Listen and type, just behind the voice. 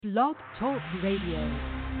Blog Talk Radio.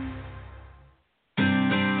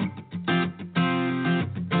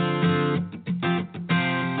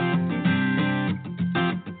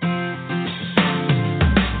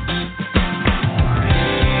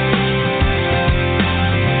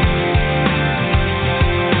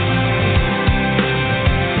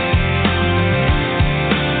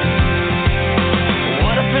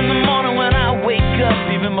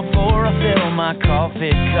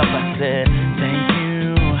 Coffee cup, I said,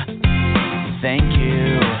 thank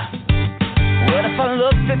you. What if I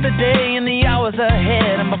looked at the day and the hours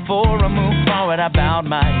ahead, and before I moved forward, I bowed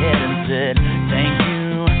my head and said, thank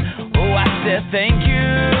you. Oh, I said, thank you.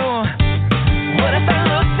 What if I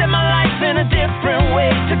looked at my life in a different way,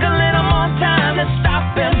 took a little more time to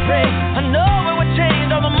stop and pray? I know it would change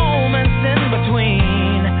all the moments in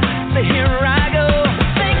between. So here I go.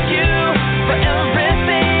 Thank you for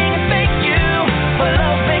everything. For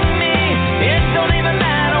loving me, it don't even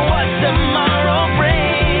matter what tomorrow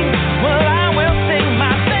brings. Well, I will sing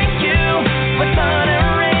my thank you for sun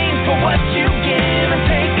and rain, for what you give and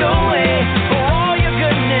take away, for all your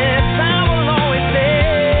goodness. I will always say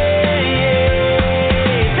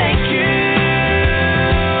thank you.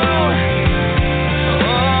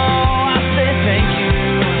 Oh, I say thank you.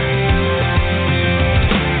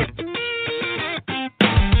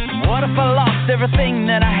 What if I lost everything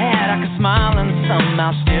that I had? I could smile and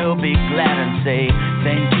somehow still be glad and say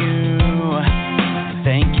thank you,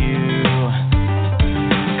 thank you.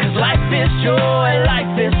 'Cause life is joy,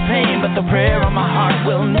 life is pain, but the prayer on my heart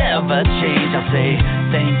will never change. I say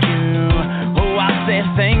thank you, oh, I say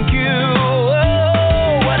thank you.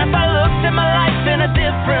 Oh, what if I looked at my life in a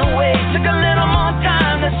different way, took a little more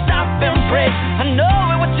time to stop and pray? I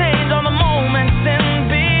know it would change all the moments in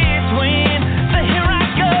between. So here I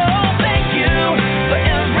go. Thank you for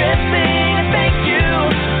everything. Thank you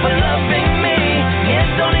for loving me. It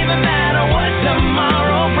don't even matter what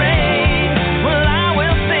tomorrow brings. Well, I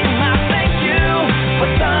will sing my thank you for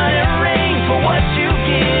sun and rain, for what you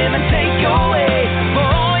give and take away, for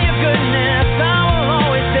all your goodness. I will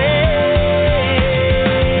always say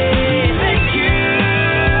thank you.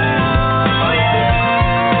 Oh, yeah.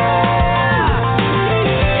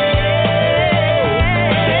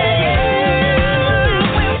 I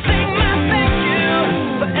will sing my thank you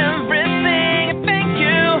for everything. Thank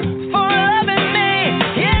you for loving me.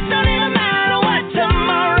 It don't even matter what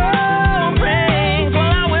tomorrow brings.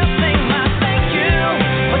 Well, I will sing my thank you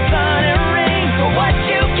for sun and rain, for what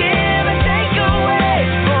you give and take away,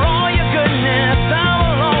 for all your goodness. I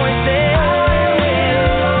will always say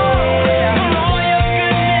for all your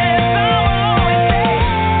goodness. I will always say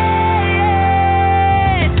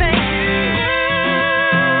thank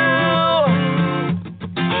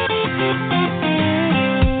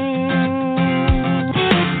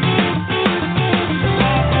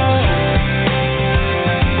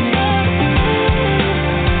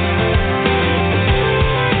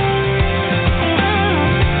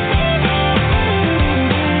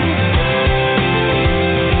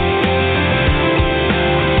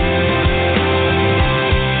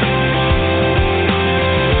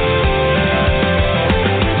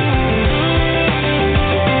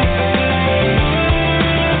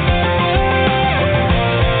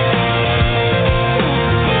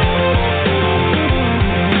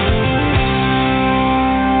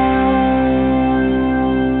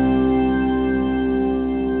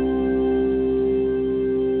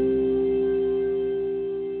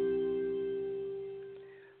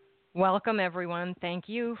Welcome, everyone. Thank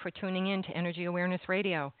you for tuning in to Energy Awareness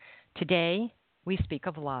Radio. Today, we speak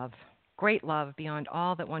of love. Great love beyond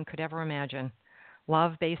all that one could ever imagine.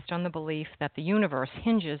 Love based on the belief that the universe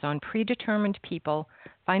hinges on predetermined people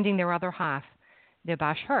finding their other half, their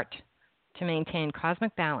Bashert, to maintain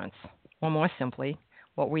cosmic balance, or more simply,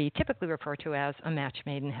 what we typically refer to as a match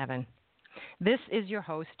made in heaven. This is your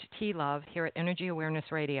host, T. Love, here at Energy Awareness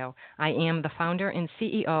Radio. I am the founder and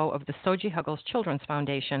CEO of the Soji Huggles Children's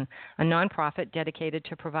Foundation, a nonprofit dedicated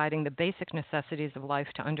to providing the basic necessities of life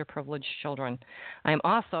to underprivileged children. I am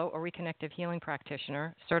also a reconnective healing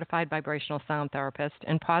practitioner, certified vibrational sound therapist,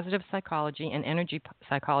 and positive psychology and energy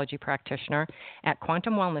psychology practitioner at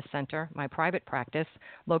Quantum Wellness Center, my private practice,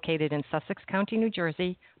 located in Sussex County, New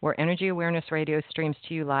Jersey, where Energy Awareness Radio streams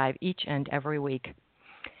to you live each and every week.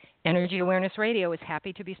 Energy Awareness Radio is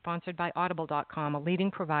happy to be sponsored by Audible.com, a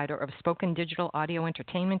leading provider of spoken digital audio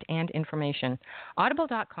entertainment and information.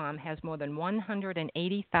 Audible.com has more than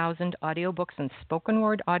 180,000 audiobooks and spoken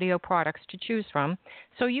word audio products to choose from,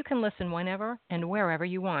 so you can listen whenever and wherever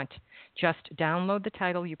you want. Just download the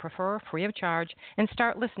title you prefer free of charge and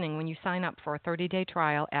start listening when you sign up for a 30-day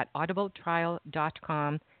trial at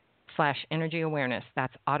audibletrial.com audibletrial.com/energyawareness.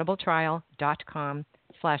 That's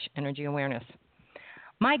audibletrial.com/energyawareness.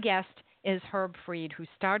 My guest is Herb Fried, who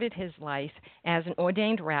started his life as an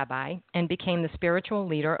ordained rabbi and became the spiritual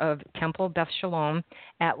leader of Temple Beth Shalom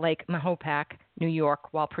at Lake Mahopac, New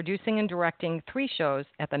York, while producing and directing 3 shows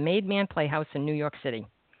at the Made Man Playhouse in New York City.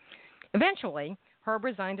 Eventually, Herb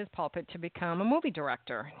resigned his pulpit to become a movie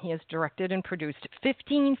director. He has directed and produced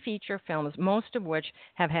 15 feature films, most of which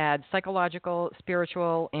have had psychological,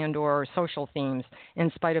 spiritual, and or social themes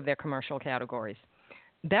in spite of their commercial categories.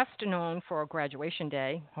 Best known for Graduation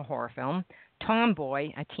Day, a horror film,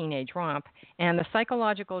 Tomboy, a teenage romp, and the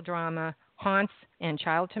psychological drama Haunts and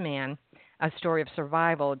Child to Man, a story of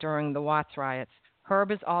survival during the Watts riots.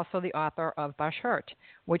 Herb is also the author of Bashert,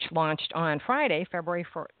 which launched on Friday, February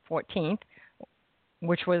 14th,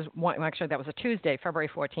 which was, actually that was a Tuesday, February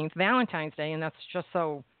 14th, Valentine's Day, and that's just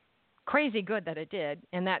so crazy good that it did.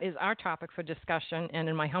 And that is our topic for discussion, and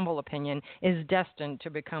in my humble opinion, is destined to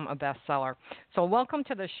become a bestseller. So welcome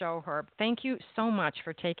to the show, Herb. Thank you so much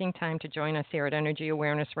for taking time to join us here at Energy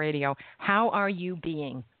Awareness Radio. How are you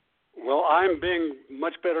being? Well, I'm being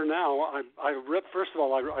much better now. I read, first of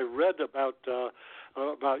all, I read about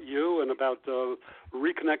you and about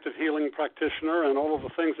reconnected healing practitioner and all of the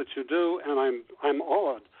things that you do, and I'm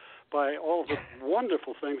awed by all of the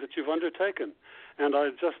wonderful things that you've undertaken. And I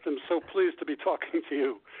just am so pleased to be talking to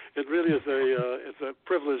you. It really is it's a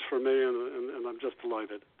privilege for me, and I'm just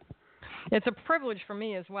delighted. It's a privilege for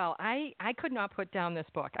me as well. I could not put down this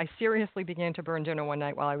book. I seriously began to burn dinner one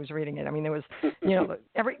night while I was reading it. I mean, there was, I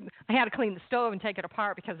had to clean the stove and take it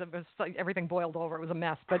apart because it was like everything boiled over. It was a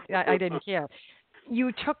mess, but I didn't care.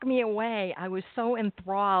 You took me away. I was so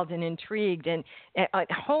enthralled and intrigued, and a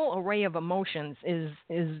whole array of emotions is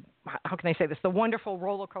how can I say this? The wonderful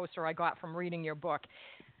roller coaster I got from reading your book.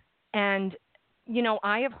 And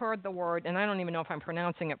I have heard the word, and I don't even know if I'm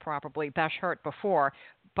pronouncing it properly, Bashert before,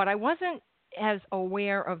 but I wasn't as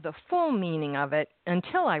aware of the full meaning of it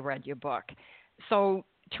until I read your book. So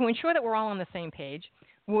to ensure that we're all on the same page,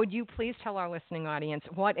 would you please tell our listening audience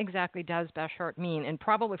what exactly does Bashert mean? And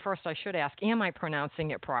probably first I should ask, am I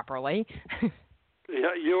pronouncing it properly?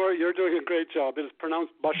 Yeah, you're doing a great job. It is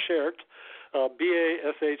pronounced Bashert,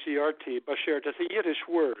 B-A-S-H-E-R-T. Bashert. It's a Yiddish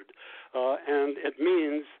word, and it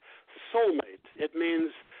means soulmate. It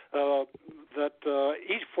means that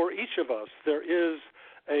for each of us there is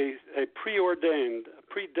a preordained,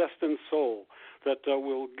 predestined soul that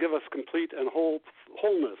will give us complete and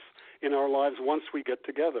wholeness in our lives once we get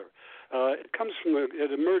together.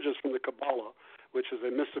 It emerges from the Kabbalah, which is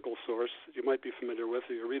a mystical source you might be familiar with,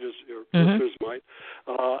 your listeners might.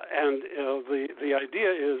 And the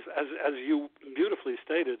idea is, as you beautifully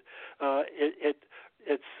stated,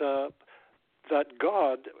 it's that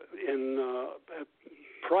God,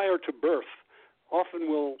 prior to birth, often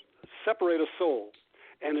will separate a soul,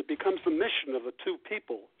 and it becomes the mission of the two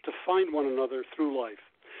people to find one another through life.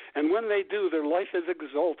 And when they do, their life is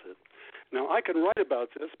exalted. Now, I can write about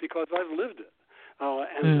this because I've lived it.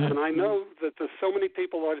 And I know that there's so many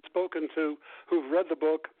people I've spoken to who've read the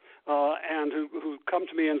book and who come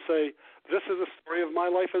to me and say, this is a story of my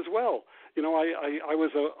life as well. I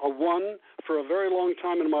was a one for a very long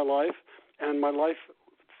time in my life, and my life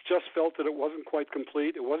just felt that it wasn't quite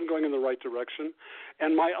complete. It wasn't going in the right direction.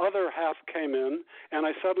 And my other half came in, and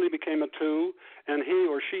I suddenly became a two, and he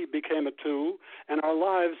or she became a two, and our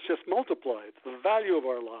lives just multiplied, the value of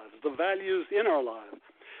our lives, the values in our lives.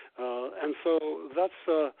 And so that's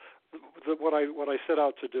what I set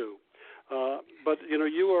out to do. But,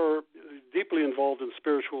 you are deeply involved in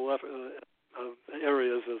spiritual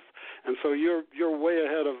areas, and so you're way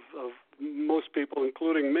ahead of most people,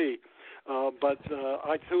 including me. But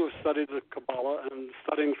I, too, have studied the Kabbalah, and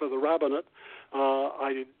studying for the rabbinate,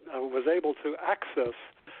 I was able to access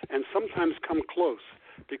and sometimes come close,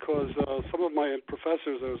 because some of my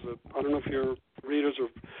professors, I don't know if your readers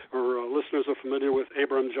or listeners are familiar with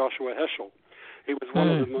Abraham Joshua Heschel. He was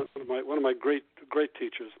one of my great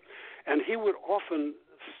teachers, and he would often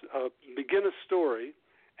begin a story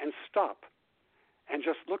and stop and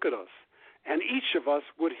just look at us, and each of us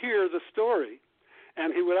would hear the story.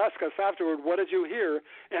 And he would ask us afterward, what did you hear?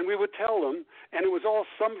 And we would tell him, and it was all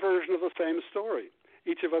some version of the same story.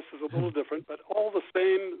 Each of us is a little different, but all the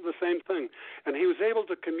same thing. And he was able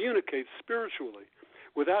to communicate spiritually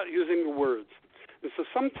without using the words. And so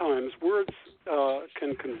sometimes words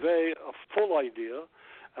can convey a full idea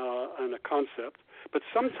and a concept, but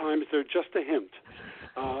sometimes they're just a hint.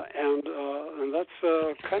 And that's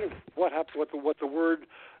kind of what the word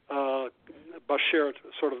Bashert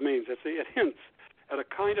sort of means. It hints at a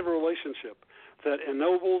kind of a relationship that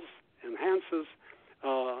ennobles, enhances,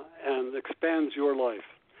 and expands your life.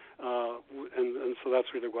 and so that's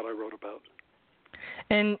really what I wrote about.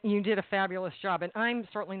 And you did a fabulous job. And I'm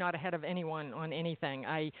certainly not ahead of anyone on anything.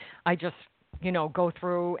 I just, go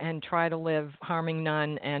through and try to live harming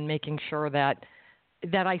none and making sure that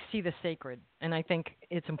I see the sacred. And I think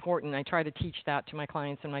it's important. I try to teach that to my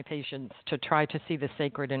clients and my patients, to try to see the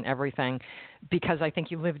sacred in everything, because I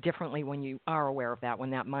think you live differently when you are aware of that,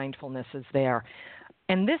 when that mindfulness is there.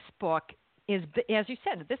 And this book is, as you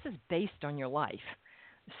said, this is based on your life.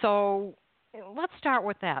 So let's start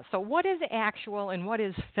with that. So what is actual and what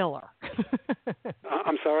is filler?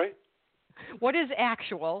 I'm sorry? What is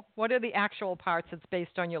actual? What are the actual parts that's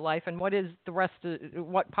based on your life, and what is the rest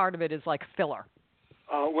what part of it is like filler?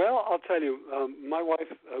 Well, I'll tell you, my wife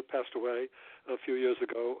passed away a few years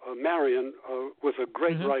ago. Marion was a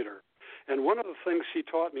great writer. And one of the things she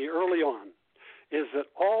taught me early on is that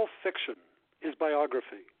all fiction is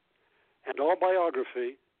biography, and all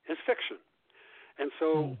biography is fiction. And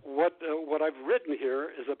so what I've written here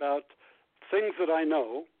is about things that I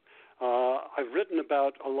know. I've written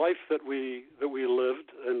about a life that we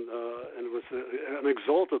lived, and it was an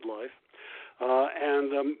exalted life.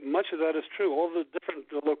 And much of that is true, all the different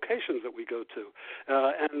locations that we go to.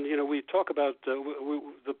 And, we talk about,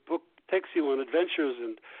 the book takes you on adventures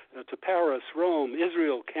to Paris, Rome,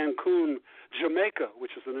 Israel, Cancun, Jamaica,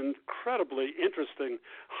 which is an incredibly interesting,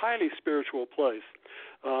 highly spiritual place.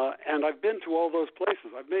 And I've been to all those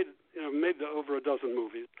places. I've made over a dozen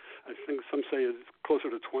movies. I think some say it's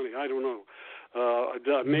closer to 20. I don't know.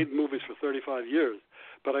 I've made movies for 35 years.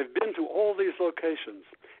 But I've been to all these locations.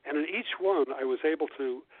 And in each one, I was able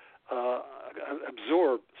to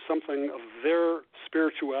absorb something of their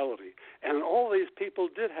spirituality. And all these people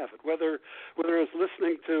did have it, whether it was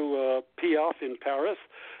listening to Piaf in Paris,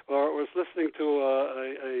 or it was listening to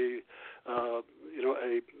a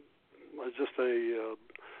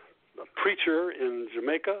preacher in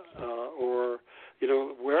Jamaica, or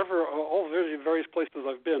wherever, all the various places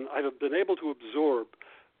I've been able to absorb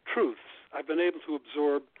truths. I've been able to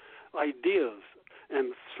absorb ideas.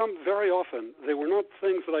 And very often, they were not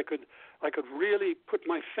things that I could really put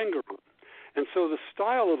my finger on. And so the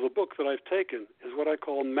style of the book that I've taken is what I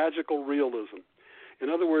call magical realism. In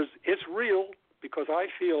other words, it's real because I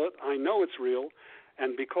feel it, I know it's real,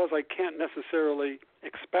 and because I can't necessarily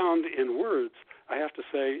expound in words, I have to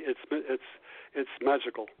say it's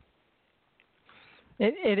magical.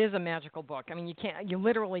 It is a magical book. I mean, you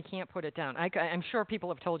literally can't put it down. I'm sure people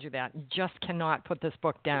have told you that. You just cannot put this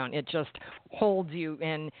book down. It just holds you,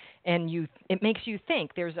 and it makes you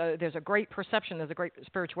think. There's a great perception. There's a great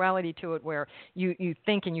spirituality to it, where you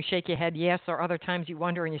think and you shake your head yes, or other times you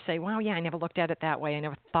wonder and you say, wow, yeah, I never looked at it that way. I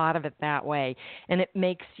never thought of it that way, and it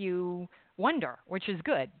makes you wonder, which is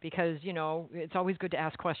good, because it's always good to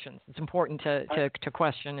ask questions. It's important to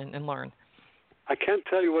question and learn. I can't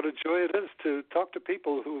tell you what a joy it is to talk to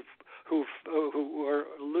people who are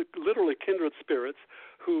literally kindred spirits,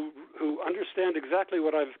 who understand exactly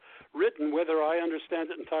what I've written, whether I understand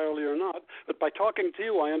it entirely or not. But by talking to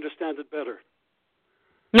you, I understand it better.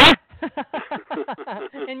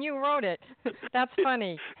 And you wrote it. That's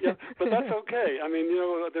funny. Yeah, but that's okay. I mean,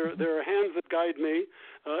 there are hands that guide me,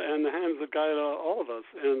 and the hands that guide all of us.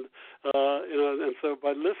 And and so by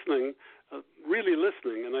listening. Really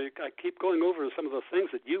listening, and I keep going over some of the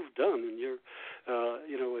things that you've done in your,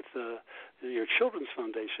 with your children's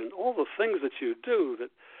foundation, all the things that you do that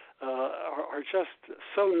are just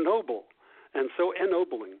so noble and so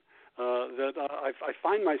ennobling that I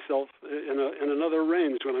find myself in another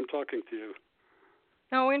range when I'm talking to you.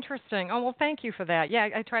 Oh, interesting. Oh, well, thank you for that. Yeah,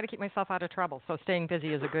 I try to keep myself out of trouble, so staying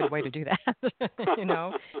busy is a good way to do that.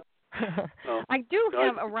 I do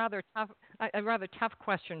have a rather tough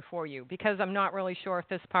question for you, because I'm not really sure if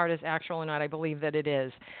this part is actual or not. I believe that it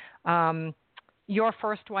is. Your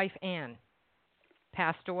first wife, Anne,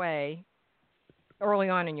 passed away early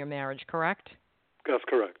on in your marriage, correct? That's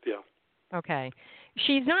correct, yeah. Okay.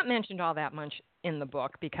 She's not mentioned all that much in the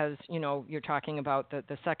book, because, you're talking about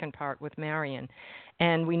the second part with Marion,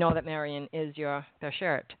 and we know that Marion is your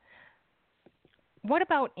Bashert. What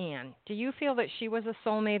about Anne? Do you feel that she was a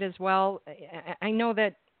soulmate as well? I know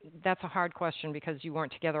that that's a hard question because you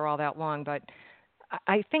weren't together all that long, but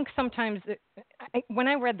I think sometimes when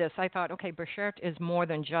I read this, I thought, okay, Bashert is more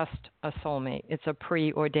than just a soulmate. It's a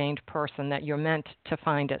preordained person that you're meant to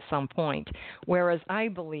find at some point. Whereas I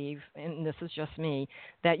believe, and this is just me,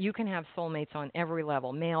 that you can have soulmates on every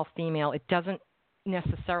level, male, female. It doesn't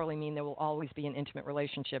necessarily mean there will always be an intimate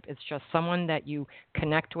relationship. It's just someone that you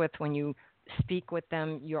connect with when you speak with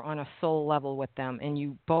them. You're on a soul level with them, and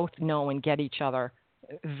you both know and get each other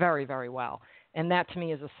very, very well. And that, to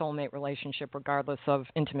me, is a soulmate relationship, regardless of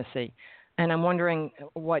intimacy. And I'm wondering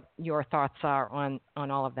what your thoughts are on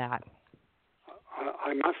all of that.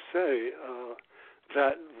 I must say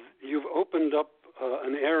that you've opened up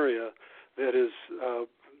an area that is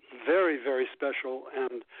very, very special,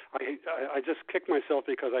 and I just kick myself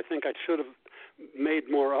because I think I should have made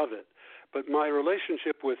more of it. But my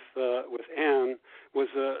relationship with Anne was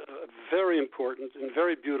a very important and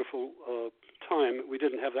very beautiful time. We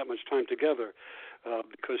didn't have that much time together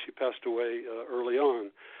because she passed away early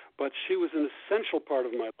on. But she was an essential part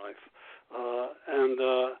of my life, and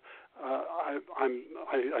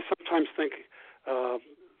I sometimes think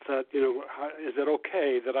that, you know, is it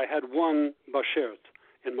okay that I had one Bashert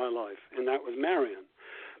in my life, and that was Marion.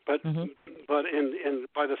 But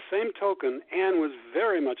by the same token, Anne was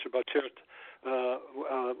very much a Bashert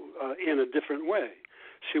in a different way.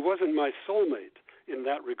 She wasn't my soulmate in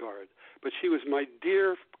that regard, but she was my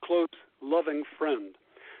dear, close, loving friend,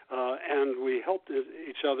 and we helped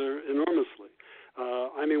each other enormously.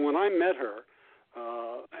 I mean, when I met her,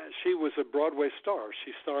 she was a Broadway star.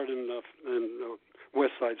 She starred in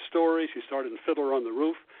West Side Story. She starred in Fiddler on the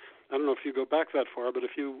Roof. I don't know if you go back that far, but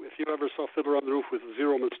if you ever saw Fiddler on the Roof with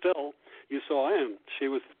Zero Mostel, you saw Anne. She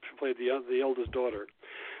played the eldest daughter,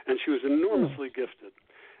 and she was enormously gifted.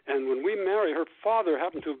 And when we married, her father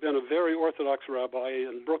happened to have been a very Orthodox rabbi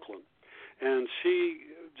in Brooklyn, and she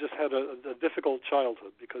just had a difficult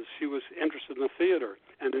childhood because she was interested in the theater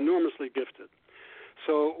and enormously gifted.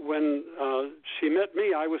 So when she met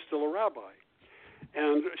me, I was still a rabbi,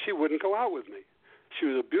 and she wouldn't go out with me. She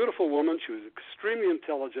was a beautiful woman. She was extremely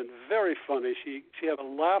intelligent, very funny. She had a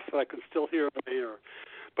laugh that I could still hear in my ear.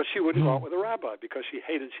 But she wouldn't go out with a rabbi because she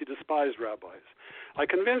despised rabbis. I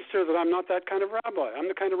convinced her that I'm not that kind of rabbi. I'm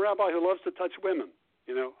the kind of rabbi who loves to touch women,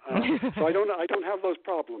 you know. So I don't have those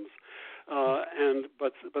problems.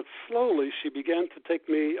 But slowly she began to take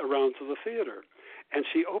me around to the theater, and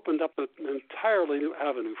she opened up an entirely new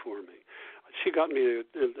avenue for me. She got me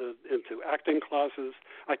into acting classes.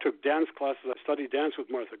 I took dance classes. I studied dance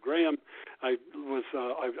with Martha Graham. I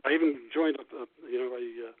even joined a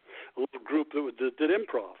little group that did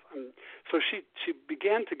improv. And so she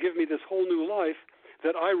began to give me this whole new life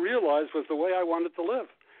that I realized was the way I wanted to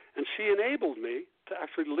live. And she enabled me to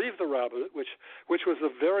actually leave the rabbinate, which was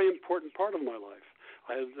a very important part of my life.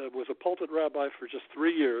 I was a pulpit rabbi for just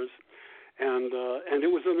 3 years, and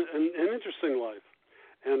it was an interesting life.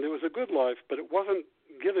 And it was a good life, but it wasn't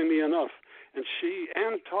giving me enough. And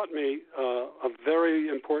Anne taught me a very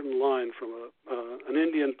important line from an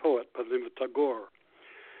Indian poet by the name of Tagore.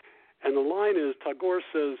 And the line is, Tagore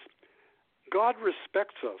says, God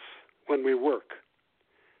respects us when we work,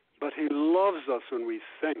 but he loves us when we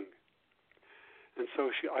sing. And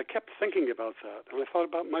so I kept thinking about that, and I thought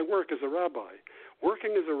about my work as a rabbi.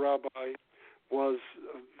 Working as a rabbi was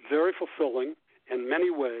very fulfilling in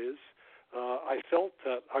many ways. I felt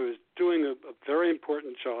that I was doing a very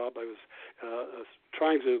important job. I was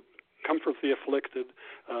trying to comfort the afflicted,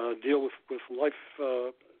 deal with life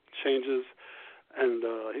changes, and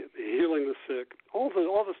healing the sick. All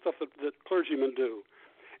the stuff that clergymen do,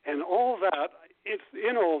 and all that.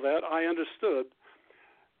 In all that, I understood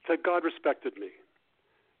that God respected me,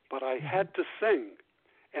 but I had to sing,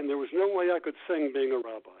 and there was no way I could sing being a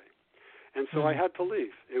rabbi. And so I had to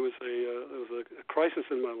leave. It was a crisis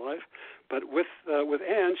in my life, but with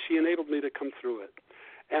Anne, she enabled me to come through it,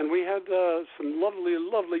 and we had some lovely,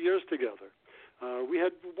 lovely years together. We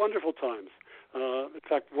had wonderful times. In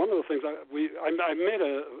fact, one of the things I made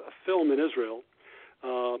a film in Israel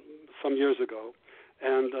some years ago,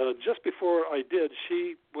 and just before I did,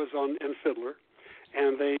 she was in Fiddler,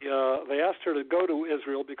 and they asked her to go to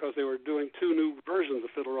Israel because they were doing 2 new versions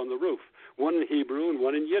of Fiddler on the Roof, one in Hebrew and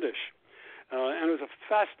one in Yiddish. And it was a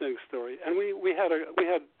fascinating story, and we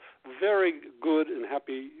had very good and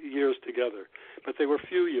happy years together, but they were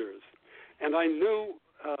few years, and I knew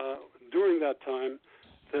during that time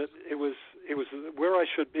that it was where I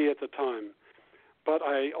should be at the time, but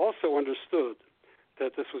I also understood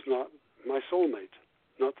that this was not my soulmate,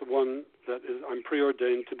 not the one that I'm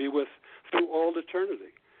preordained to be with through all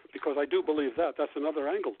eternity, because I do believe that's another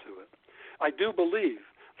angle to it. I do believe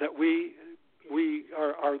that we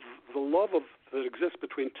are the love that exists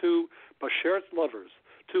between 2 Bashert lovers,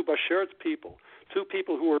 2 Bashert people, 2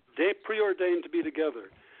 people who are preordained to be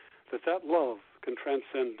together, that love can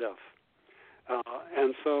transcend death.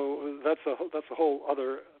 And so that's a whole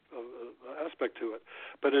other aspect to it.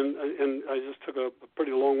 But I just took a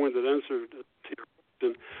pretty long-winded answer to your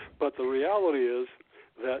question. But the reality is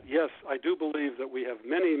that, yes, I do believe that we have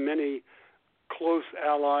many, many close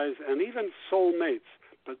allies and even soul mates.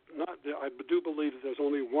 But I do believe that there's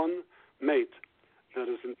only one mate that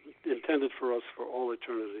is intended for us for all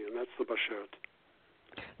eternity, and that's the Bashert.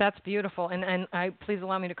 That's beautiful, and please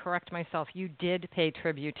allow me to correct myself. You did pay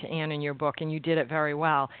tribute to Anne in your book, and you did it very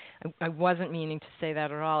well. I wasn't meaning to say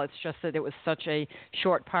that at all. It's just that it was such a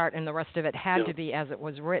short part, and the rest of it had to be as it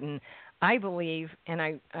was written. I believe, and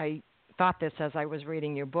I thought this as I was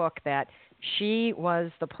reading your book, that she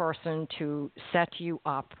was the person to set you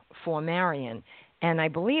up for Marion. And I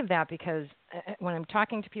believe that because when I'm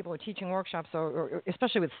talking to people or teaching workshops, or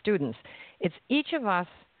especially with students, it's each of us.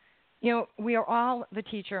 We are all the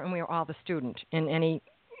teacher and we are all the student in any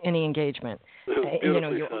engagement.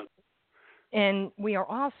 And we are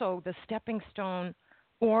also the stepping stone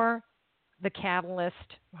or the catalyst,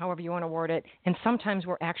 however you want to word it. And sometimes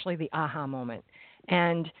we're actually the aha moment.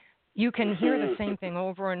 And you can hear the same thing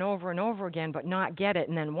over and over and over again, but not get it.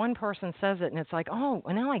 And then one person says it, and it's like, oh,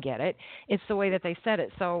 now I get it. It's the way that they said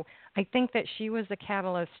it. So I think that she was the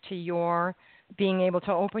catalyst to your being able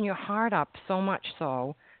to open your heart up so much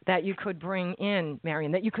so that you could bring in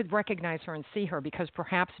Marion, that you could recognize her and see her, because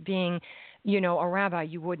perhaps being, a rabbi,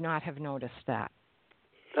 you would not have noticed that.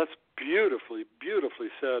 That's beautifully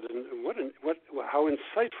said, and how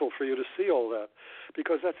insightful for you to see all that,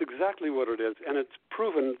 because that's exactly what it is, and it's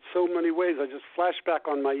proven so many ways. I just flash back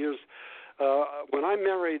on my years when I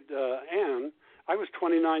married Anne. I was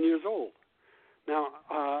 29 years old. Now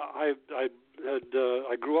I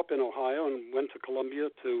grew up in Ohio and went to Columbia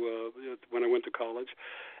when I went to college.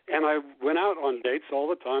 And I went out on dates all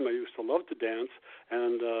the time. I used to love to dance,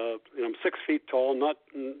 and I'm 6 feet tall, not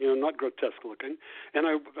grotesque looking. And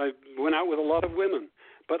I went out with a lot of women,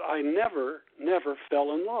 but I never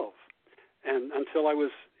fell in love, and until I was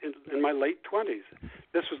in my late 20s.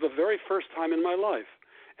 This was the very first time in my life,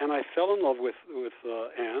 and I fell in love with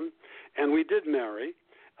Anne, and we did marry,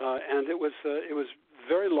 and it was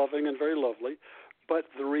very loving and very lovely. But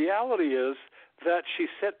the reality is that she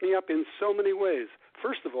set me up in so many ways.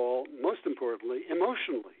 First of all, most importantly,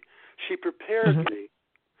 emotionally, she prepared me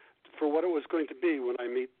for what it was going to be when I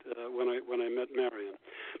met Marion.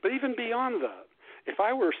 But even beyond that, if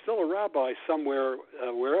I were still a rabbi somewhere,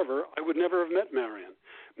 wherever, I would never have met Marion.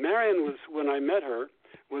 Marion was, when I met her,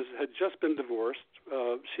 had just been divorced.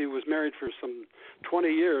 She was married for some 20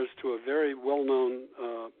 years to a very well-known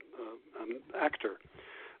actor.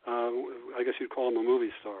 I guess you'd call him a movie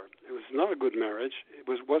star. It was not a good marriage. It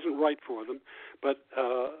wasn't right for them, but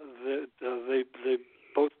they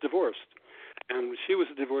both divorced. And she was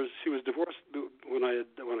divorced. She was divorced when I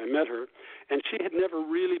met her, and she had never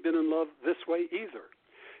really been in love this way either.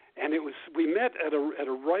 And we met at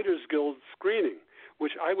a Writers Guild screening,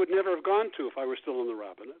 which I would never have gone to if I were still in the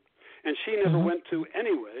rabbinate. And she never went to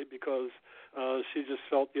anyway because she just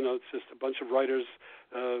felt, it's just a bunch of writers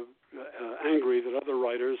angry that other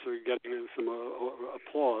writers are getting some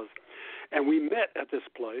applause. And we met at this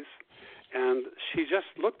place, and she just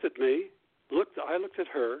looked at me. I looked at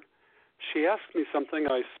her. She asked me something.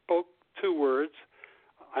 I spoke 2 words,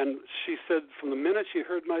 and she said from the minute she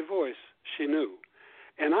heard my voice, she knew.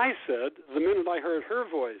 And I said, the minute I heard her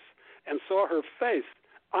voice and saw her face,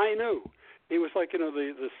 I knew. It was like,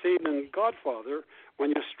 the scene in Godfather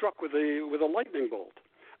when you're struck with a lightning bolt.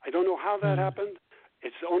 I don't know how that happened.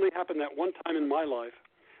 It's only happened that one time in my life,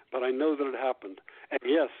 but I know that it happened. And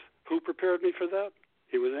yes, who prepared me for that?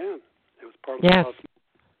 It was Anne. It was part of the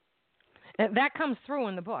process. That comes through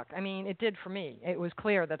in the book. I mean, it did for me. It was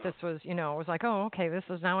clear that this was, it was like, oh, okay,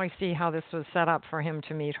 now I see how this was set up for him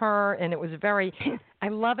to meet her. And it was I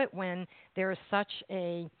love it when there is such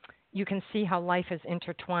you can see how life is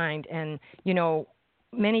intertwined. And,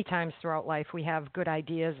 many times throughout life we have good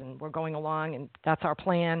ideas and we're going along and that's our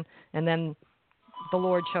plan. And then the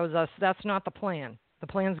Lord shows us that's not the plan. The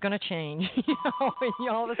plan's going to change.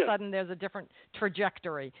 All of a sudden there's a different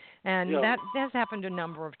trajectory. And that has happened a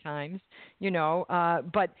number of times,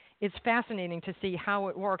 but it's fascinating to see how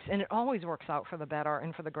it works. And it always works out for the better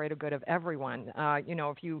and for the greater good of everyone.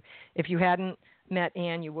 If you hadn't met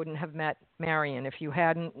Anne, you wouldn't have met Marion. If you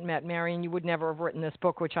hadn't met Marion, you would never have written this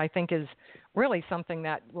book, which I think is really something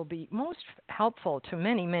that will be most helpful to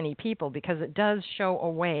many, many people because it does show a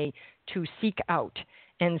way to seek out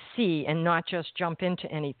and see and not just jump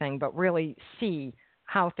into anything, but really see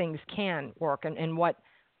how things can work and what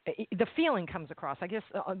the feeling comes across. I guess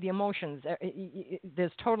the emotions,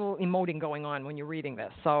 there's total emoting going on when you're reading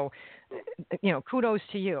this. So, kudos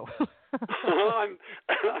to you.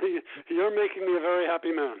 You're making me a very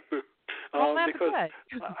happy man. Well, that's because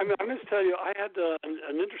good. I must tell you, I had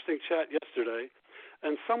an interesting chat yesterday,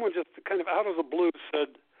 and someone just kind of out of the blue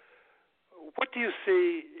said, "What do you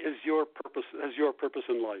see as your purpose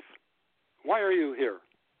in life? Why are you here?"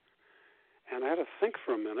 And I had to think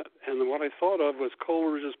for a minute, and what I thought of was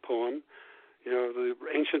Coleridge's poem, The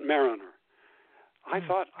Ancient Mariner. I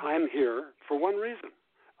thought, I'm here for one reason.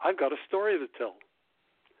 I've got a story to tell.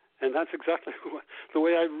 And that's exactly the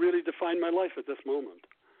way I really define my life at this moment.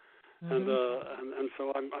 And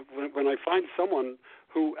so when I find someone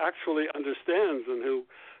who actually understands and who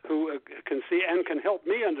can see and can help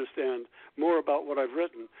me understand more about what I've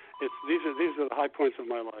written, these are the high points of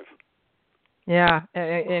my life. Yeah,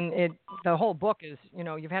 and the whole book is,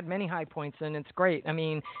 you've had many high points, and it's great. I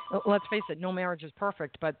mean, let's face it, no marriage is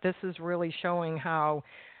perfect, but this is really showing how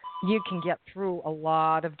you can get through a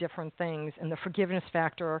lot of different things, and the forgiveness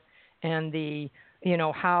factor and the,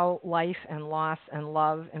 how life and loss and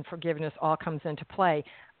love and forgiveness all comes into play.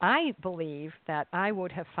 I believe that I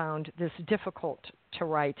would have found this difficult to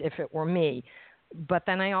write if it were me, but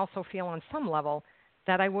then I also feel on some level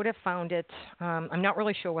that I would have found it, I'm not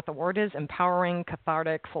really sure what the word is, empowering,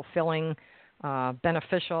 cathartic, fulfilling,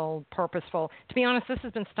 beneficial, purposeful. To be honest, this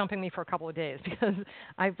has been stumping me for a couple of days because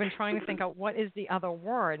I've been trying to think out what is the other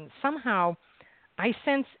word. And somehow I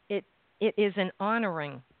sense it is an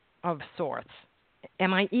honoring of sorts.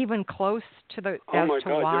 Am I even close to the oh as my to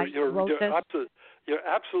God, why you're you wrote this? You're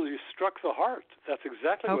absolutely struck the heart. That's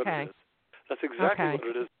exactly what it is. That's exactly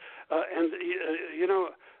what it is.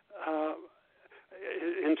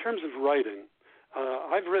 In terms of writing,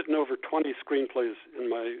 I've written over 20 screenplays in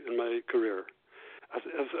my career. A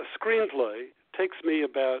screenplay takes me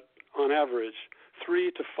about, on average,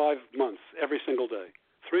 3 to 5 months every single day.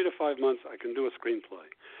 3 to 5 months, I can do a screenplay.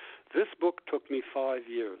 This book took me 5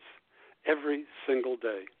 years, every single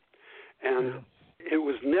day. And it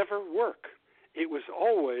was never work. It was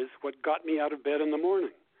always what got me out of bed in the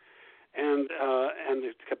morning. And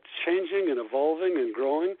it kept changing and evolving and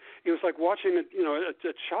growing. It was like watching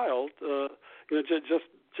a child,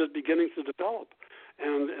 just beginning to develop.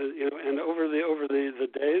 And and over the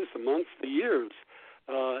days, the months, the years,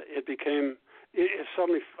 it became. It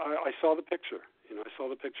suddenly, I saw the picture. I saw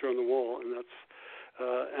the picture on the wall, and that's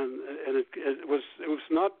and it was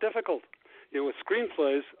not difficult. With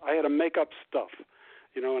screenplays, I had to make up stuff,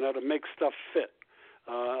 and I had to make stuff fit.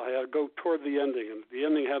 I had to go toward the ending, and the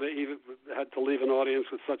ending had to leave an audience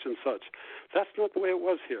with such and such. That's not the way it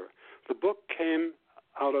was here. The book came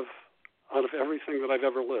out of everything that I've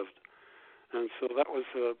ever lived, and so that was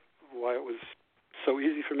why it was so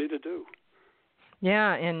easy for me to do.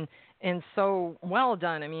 Yeah, and so well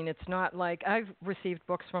done. I mean, it's not like I've received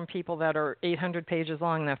books from people that are 800 pages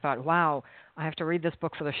long, and I thought, wow, I have to read this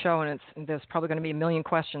book for the show, and there's probably going to be a million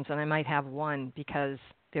questions, and I might have one because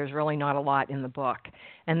there's really not a lot in the book.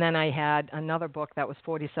 And then I had another book that was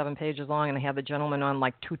 47 pages long, and I had the gentleman on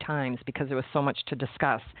like 2 times because there was so much to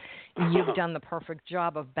discuss. You've done the perfect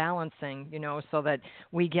job of balancing, so that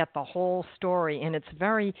we get the whole story, and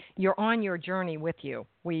you're on your journey with you.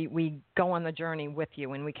 We go on the journey with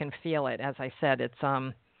you, and we can feel it. As I said,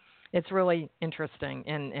 it's really interesting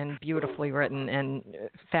and beautifully written and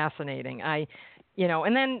fascinating. And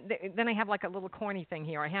then I have like a little corny thing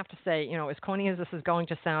here. I have to say, as corny as this is going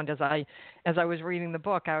to sound, as I was reading the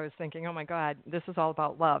book, I was thinking, oh my God, this is all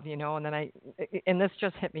about love, and then and this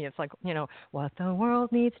just hit me. It's like, what the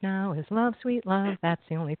world needs now is love, sweet love. That's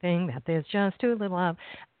the only thing that there's just too little of.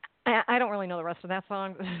 I don't really know the rest of that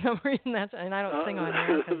song for some reason, and I don't sing on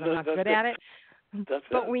there because I'm not good at it.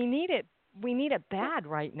 But we need it. We need it bad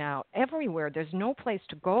right now. Everywhere. There's no place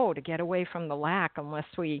to go to get away from the lack unless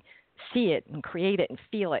we see it and create it and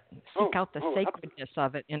feel it and seek out the sacredness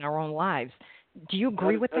of it in our own lives. Do you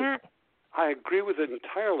agree with that? I agree with it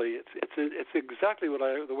entirely. It's exactly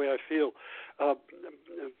the way I feel.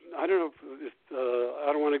 I don't know if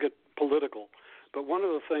I don't want to get political, but one of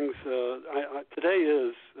the things today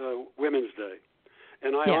is Women's Day,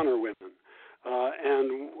 and I honor women.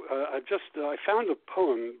 I found a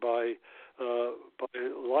poem by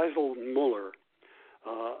Liesl Muller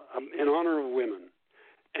in honor of women,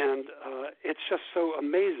 and it's just so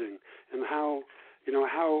amazing, and how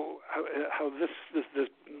this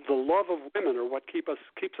the love of women are what keeps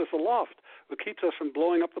us aloft, what keeps us from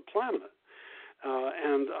blowing up the planet.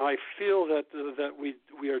 And I feel that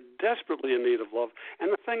we are desperately in need of love.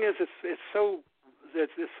 And the thing is, it's so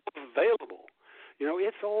available.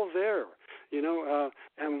 It's all there.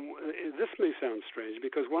 And this may sound strange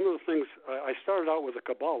because one of the things I started out with the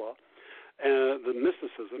Kabbalah, the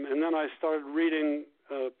mysticism, and then I started reading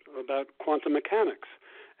about quantum mechanics,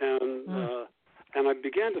 and I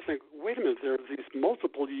began to think, wait a minute, there are these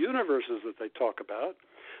multiple universes that they talk about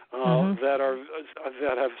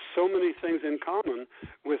that have so many things in common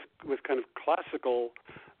with kind of classical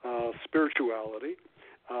spirituality.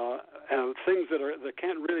 and things that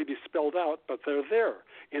can't really be spelled out, but they're there.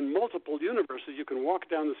 In multiple universes, you can walk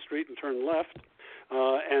down the street and turn left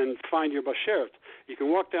and find your Bashert. You can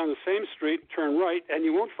walk down the same street, turn right, and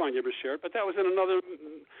you won't find your Bashert, but that was in another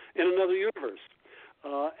universe.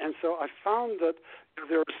 And so I found that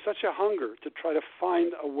there is such a hunger to try to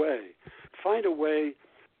find a way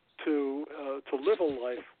to live a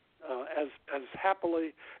life as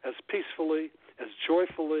happily, as peacefully, as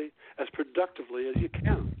joyfully, as productively as you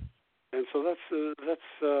can. And so that's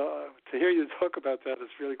to hear you talk about that is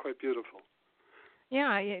really quite beautiful. Yeah,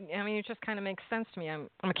 I mean, it just kind of makes sense to me. I'm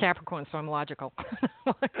a Capricorn, so I'm logical.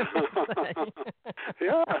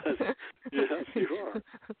 Yes, you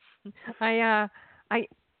are.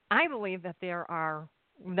 I believe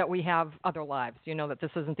that we have other lives. You know, that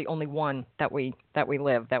this isn't the only one that we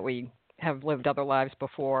live. That we have lived other lives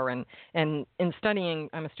before. And in studying,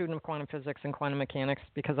 I'm a student of quantum physics and quantum mechanics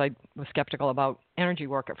because I was skeptical about energy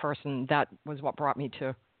work at first, and that was what brought me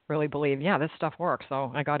to really believe, this stuff works.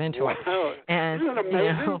 So I got into it. And, isn't it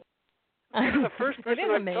amazing? You're the first person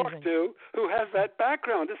I've talked to who has that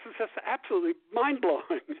background. This is just absolutely mind-blowing.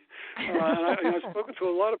 I've spoken to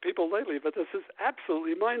a lot of people lately, but this is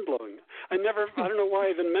absolutely mind-blowing. I don't know why I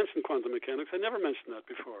even mentioned quantum mechanics. I never mentioned that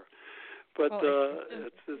before. But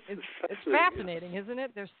it's fascinating, isn't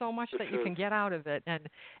it? There's so much that you can get out of it. And,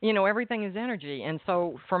 everything is energy. And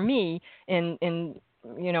so for me, in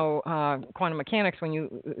quantum mechanics,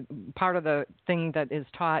 part of the thing that is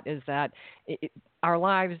taught is that our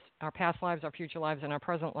lives, our past lives, our future lives, and our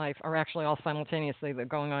present life are actually all simultaneously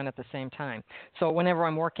going on at the same time. So whenever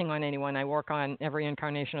I'm working on anyone, I work on every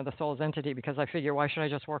incarnation of the soul's entity because I figure, why should I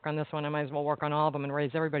just work on this one? I might as well work on all of them and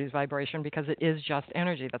raise everybody's vibration because it is just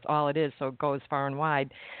energy. That's all it is. So it goes far and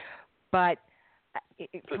wide. But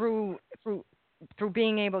through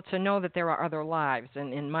being able to know that there are other lives,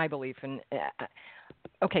 and in my belief,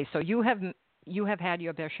 okay, so you have had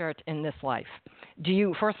your Bashert in this life.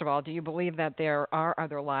 First of all, do you believe that there are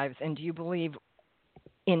other lives, and do you believe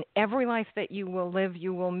in every life that you will live,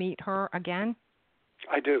 you will meet her again?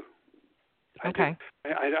 I do. Okay.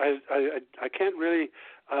 I can't really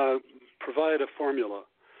provide a formula,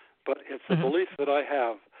 but it's a belief that I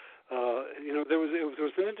have. There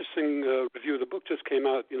was an interesting review. The book just came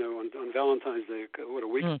out, on Valentine's Day, a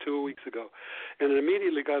week, 2 weeks ago, and it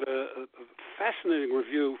immediately got a fascinating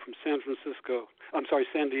review from San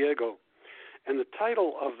Diego, and the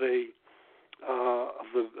title of the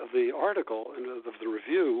article and of the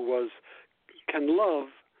review was "Can Love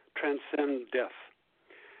Transcend Death?"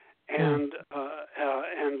 And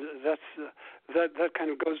that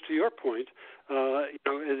kind of goes to your point.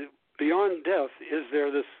 Beyond death, is there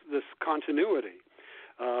this continuity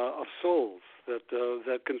of souls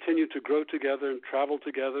that continue to grow together and travel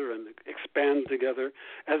together and expand together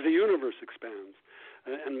as the universe expands?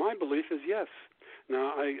 And my belief is yes.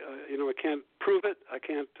 Now, I can't prove it. I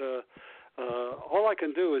can't. All I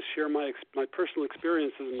can do is share my personal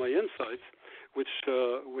experiences and my insights,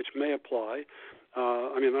 which may apply.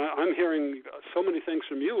 I'm hearing so many things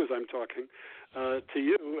from you as I'm talking to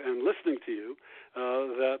you and listening to you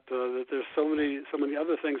that there's so many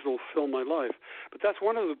other things that will fill my life. But that's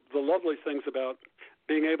one of the lovely things about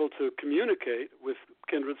being able to communicate with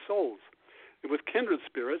kindred souls. With kindred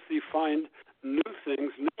spirits, you find new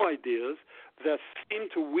things, new ideas that seem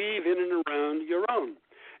to weave in and around your own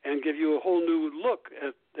and give you a whole new look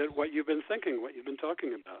at what you've been thinking, what you've been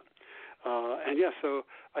talking about. So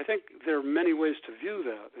I think there are many ways to view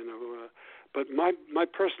that, but my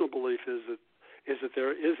personal belief is that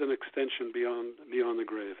there is an extension beyond the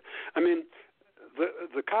grave. I mean,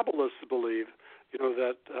 the Kabbalists believe,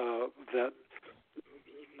 that the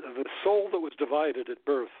soul that was divided at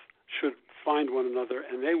birth should find one another,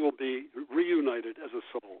 and they will be reunited as a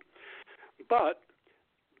soul. But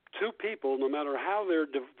two people, no matter how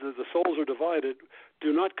the souls are divided,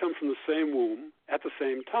 do not come from the same womb at the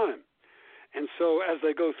same time. And so as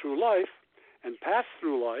they go through life and pass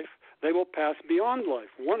through life, they will pass beyond life.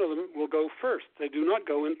 One of them will go first. They do not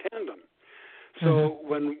go in tandem. So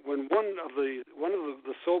when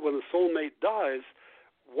the soulmate dies,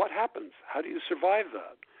 what happens? How do you survive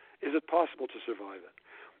that? Is it possible to survive it?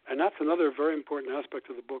 And that's another very important aspect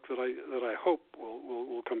of the book that I hope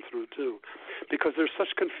will come through too, because there's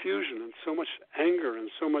such confusion and so much anger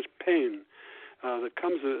and so much pain that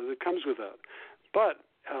comes with that. But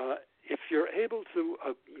if you're able to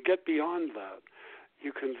get beyond that,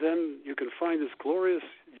 you can find this glorious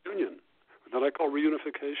union that I call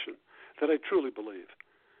reunification, that I truly believe.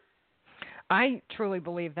 I truly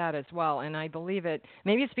believe that as well, and I believe it.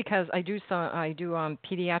 Maybe it's because I do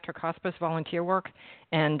pediatric hospice volunteer work,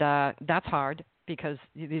 and that's hard. because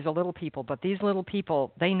these are little people, but these little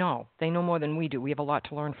people, they know more than we do. We have a lot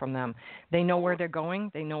to learn from them. They know where they're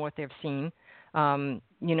going. They know what they've seen.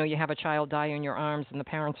 You have a child die in your arms and the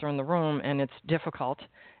parents are in the room, and it's difficult.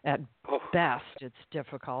 At best, it's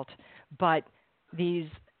difficult. But these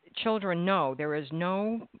children know there is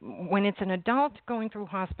no, when it's an adult going through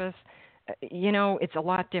hospice, it's a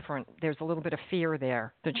lot different. There's a little bit of fear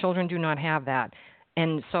there. The children do not have that.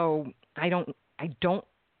 And so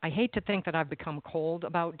I hate to think that I've become cold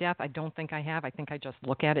about death. I don't think I have. I think I just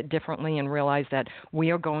look at it differently and realize that we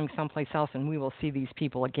are going someplace else and we will see these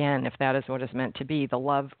people again if that is what is meant to be. The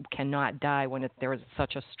love cannot die when there is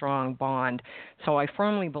such a strong bond. So I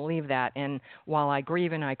firmly believe that. And while I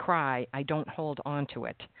grieve and I cry, I don't hold on to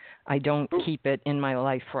it. I don't keep it in my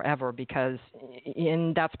life forever because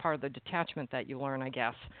that's part of the detachment that you learn, I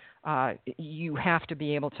guess. You have to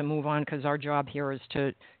be able to move on because our job here is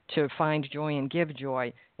to find joy and give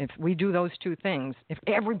joy. If we do those two things, if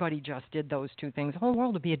everybody just did those two things, the whole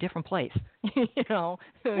world would be a different place.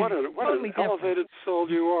 What an elevated soul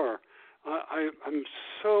you are. I'm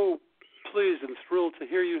so pleased and thrilled to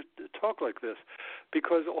hear you talk like this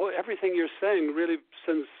because everything you're saying really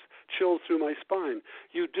sends chills through my spine.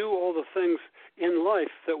 You do all the things in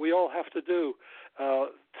life that we all have to do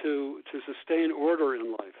to sustain order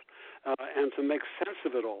in life and to make sense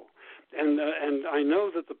of it all. And I know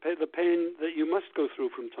that the pain that you must go through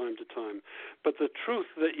from time to time, but the truth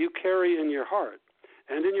that you carry in your heart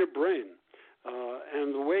and in your brain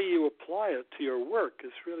and the way you apply it to your work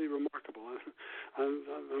is really remarkable.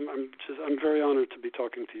 I'm very honored to be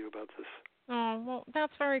talking to you about this. Oh, well,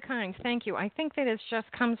 that's very kind. Thank you. I think that it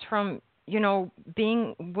just comes from,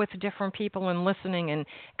 being with different people and listening and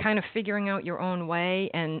kind of figuring out your own way.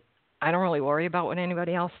 And I don't really worry about what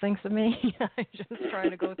anybody else thinks of me. I just try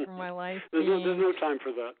to go through my life. There's no time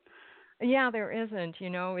for that. Yeah, there isn't.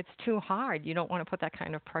 It's too hard. You don't want to put that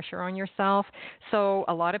kind of pressure on yourself. So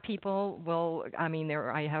a lot of people will,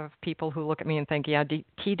 I have people who look at me and think, yeah,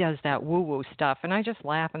 he does that woo-woo stuff. And I just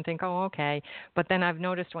laugh and think, oh, okay. But then I've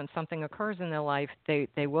noticed when something occurs in their life,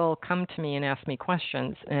 they will come to me and ask me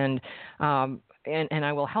questions. And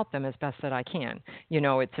I will help them as best that I can.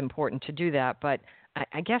 It's important to do that. But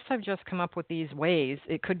I guess I've just come up with these ways.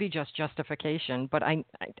 It could be just justification, but I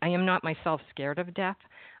am not myself scared of death,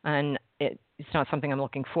 and it's not something I'm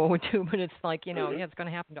looking forward to, but it's like, yeah, it's going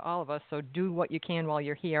to happen to all of us, so do what you can while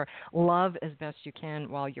you're here. Love as best you can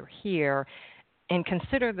while you're here, and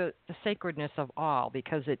consider the sacredness of all,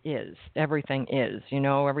 because it is. Everything is,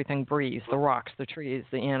 everything breathes, the rocks, the trees,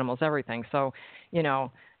 the animals, everything. So,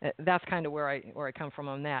 that's kind of where I come from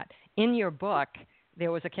on that. In your book, there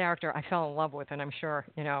was a character I fell in love with, and I'm sure,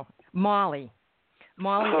 Molly.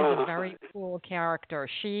 Molly is a very cool character.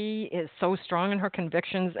 She is so strong in her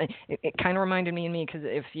convictions. It kind of reminded me because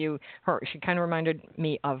she kind of reminded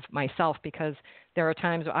me of myself, because there are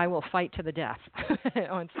times I will fight to the death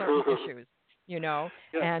on certain issues, Yeah,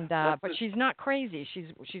 and but she's not crazy.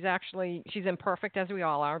 She's imperfect, as we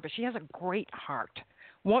all are, but she has a great heart.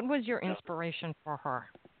 What was your inspiration for her?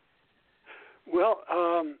 Well,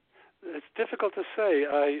 it's difficult to say.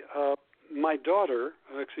 My daughter,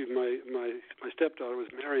 actually my stepdaughter was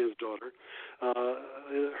Marion's daughter.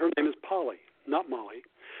 Her name is Polly, not Molly.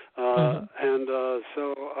 And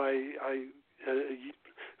so I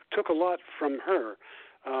took a lot from her.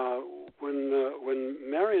 When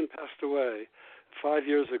Marion passed away 5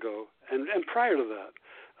 years ago, and prior to that,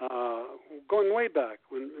 going way back,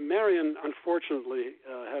 when Marion unfortunately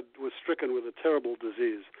was stricken with a terrible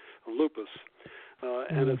disease, lupus.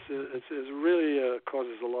 And it's really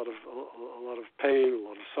causes a lot of pain, a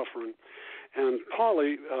lot of suffering. And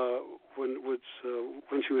Polly, when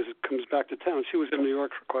she comes back to town, she was in New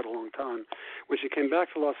York for quite a long time. When she came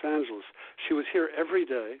back to Los Angeles, she was here every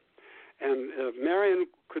day. And Marion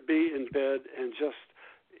could be in bed and just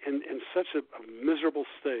in such a miserable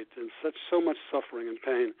state, and so much suffering and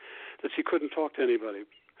pain that she couldn't talk to anybody.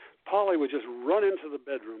 Polly would just run into the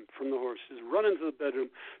bedroom from the horse, just run into the bedroom,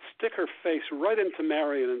 stick her face right into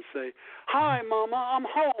Marion and say, "Hi, Mama, I'm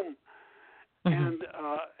home."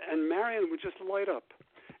 And Marion would just light up,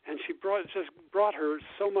 and she brought her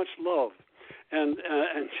so much love, and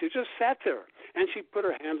she just sat there, and she put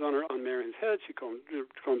her hands on Marion's head. She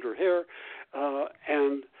combed her hair,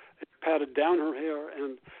 and patted down her hair,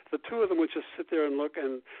 and the two of them would just sit there and look,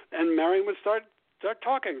 and Marion would start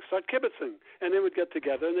talking, start kibitzing, and they would get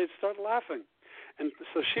together and they'd start laughing. And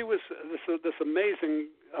so she was this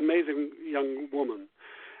amazing young woman.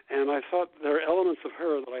 And I thought there are elements of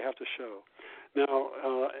her that I have to show. Now,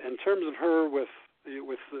 in terms of her with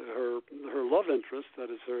her love interest,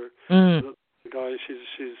 that is the guy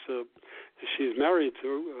she's married to,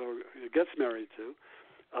 or gets married to,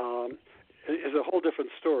 is a whole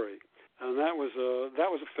different story, and that was a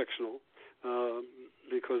fictional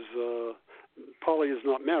because Polly is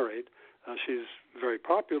not married. She's very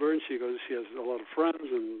popular, and she has a lot of friends,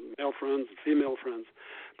 and male friends, and female friends,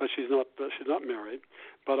 but she's not married.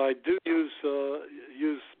 But I do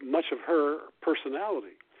use much of her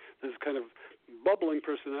personality, this kind of bubbling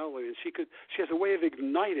personality, and she has a way of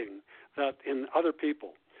igniting that in other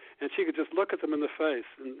people, and she could just look at them in the face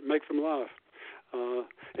and make them laugh.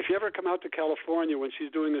 If you ever come out to California when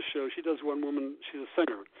she's doing a show, she's a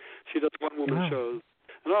singer. She does one-woman shows.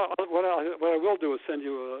 And what I will do is send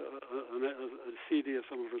you a CD of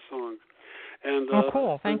some of her songs. And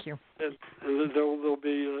cool! Thank you. And there'll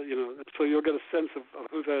be so you'll get a sense of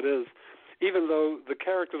who that is, even though the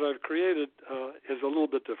character that I've created is a little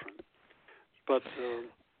bit different. But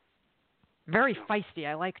very feisty.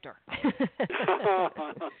 I liked her.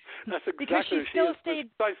 That's exactly. Because she still stayed.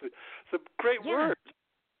 Precisely. It's a great word.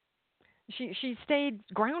 She stayed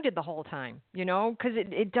grounded the whole time, because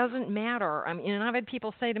it doesn't matter. I mean, and I've had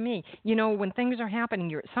people say to me, when things are happening,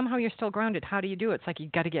 you're still grounded. How do you do it? It's like you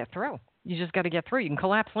got to get through. You just got to get through. You can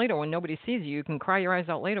collapse later when nobody sees you. You can cry your eyes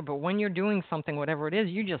out later, but when you're doing something, whatever it is,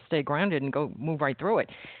 you just stay grounded and move right through it.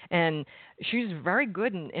 And she's very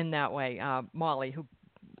good in that way, Molly, who.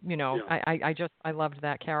 I loved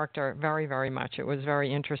that character very, very much. It was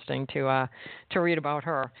very interesting to read about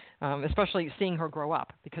her, especially seeing her grow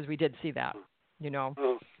up, because we did see that, that's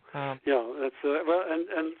well,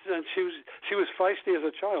 and she was feisty as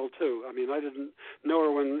a child too. I mean, I didn't know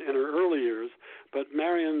her in her early years, but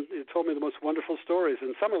Marion told me the most wonderful stories,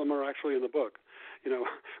 and some of them are actually in the book.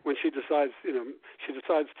 When she decides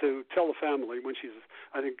to tell the family when she's,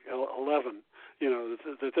 I think, 11,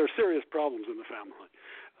 that there are serious problems in the family.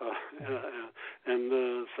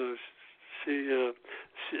 So she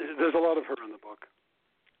there's a lot of her in the book.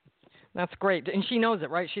 That's great, and she knows it,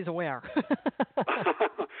 right? She's aware.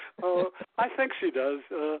 I think she does.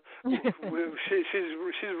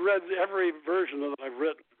 She's read every version that I've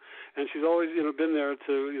written, and she's always been there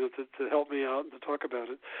to help me out and to talk about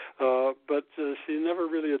it. But she never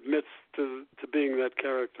really admits to being that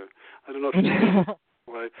character. I don't know if she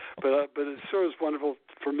way, but it sure is wonderful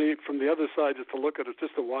for me from the other side just to look at her,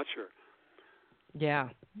 just to watch her. Yeah,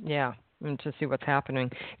 and to see what's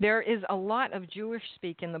happening. There is a lot of Jewish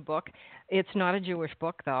speak in the book. It's not a Jewish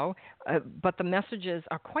book, though, but the messages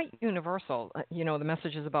are quite universal. The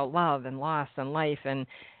messages about love and loss and life, and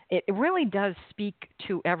it really does speak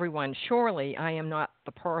to everyone. Surely I am not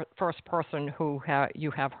the first person who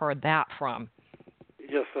you have heard that from.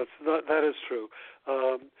 Yes, that is true.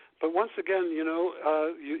 But once again,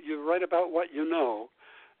 you write about what you know,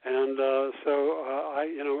 and the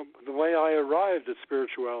way I arrived at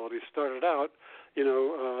spirituality started out,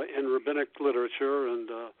 in rabbinic literature and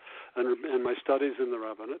my studies in the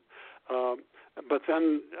rabbinate. But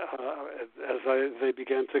then, as they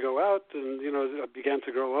began to go out, and I began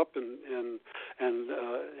to grow up and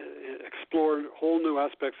explore whole new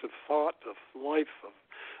aspects of thought, of life,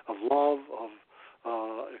 of love, of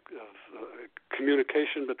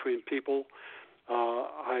communication between people,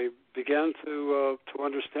 I began to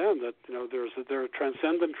understand that there are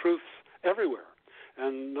transcendent truths everywhere,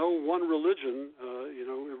 and no one religion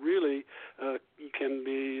really can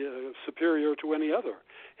be superior to any other.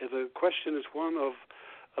 The question is one of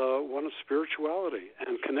spirituality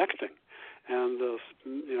and connecting. And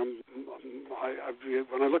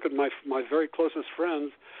when I look at my very closest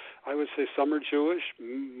friends, I would say some are Jewish,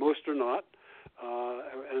 most are not.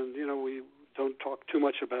 And we don't talk too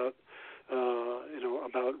much about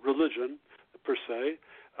religion per se,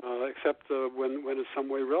 except when it's some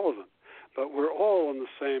way relevant. But we're all on the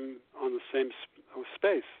same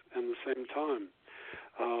space and the same time,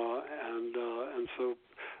 and so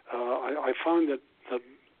I find that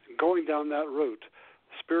going down that route,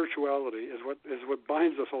 spirituality is what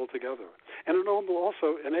binds us all together, and it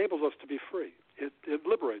also enables us to be free. It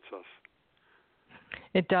liberates us.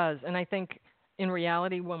 It does, and I think in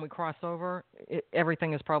reality, when we cross over,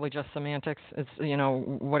 everything is probably just semantics. It's,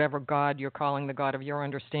 whatever God you're calling the God of your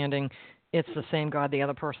understanding, it's the same God the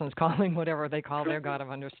other person's calling whatever they call their God of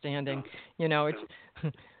understanding. It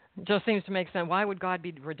just seems to make sense. Why would God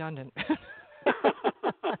be redundant?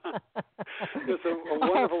 It's a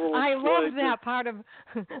wonderful I loved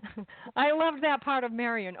that part of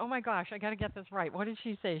Marion. Oh my gosh, I got to get this right. What did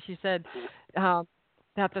she say? She said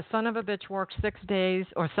that the son of a bitch worked 6 days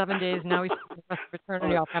or 7 days. Now he's the rest of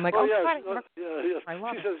eternity off. I'm like, yes. I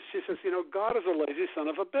love it. She says, God is a lazy son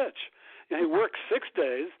of a bitch. He works 6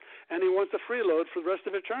 days and he wants a freeload for the rest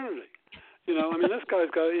of eternity. I mean, this guy's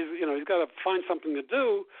got, he's got to find something to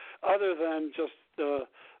do other than just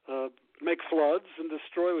make floods and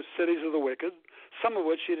destroy cities of the wicked, some of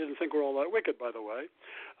which she didn't think were all that wicked, by the way.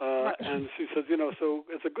 And she says, so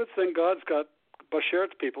it's a good thing God's got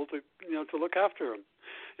Bashert's people to look after him,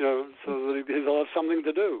 so that he'll have something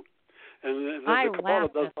to do. And the Kabbalah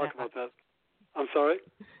does talk about that. I'm sorry?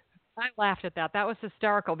 I laughed at that. That was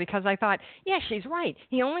hysterical because I thought, yeah, she's right.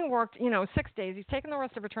 He only worked, 6 days. He's taken the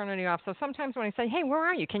rest of eternity off. So sometimes when I say, hey, where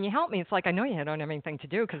are you? Can you help me? It's like, I know you don't have anything to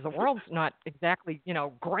do because the world's not exactly,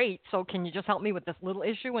 great. So can you just help me with this little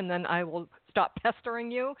issue and then I will stop pestering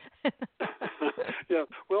you? Yeah.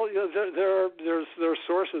 Well, there are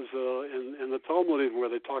sources in the Talmud even where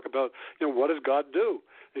they talk about, what does God do?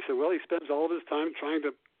 They say, well, he spends all of his time trying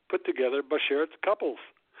to put together Bashert's couples.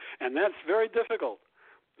 And that's very difficult.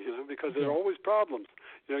 Because there are always problems.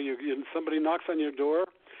 Somebody knocks on your door,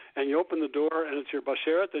 and you open the door, and it's your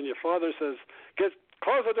Bashert, and your father says,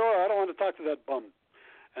 close the door, I don't want to talk to that bum.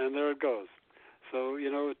 And there it goes. So,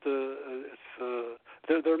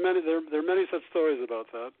 there are many such stories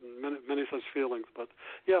about that, and many such feelings. But,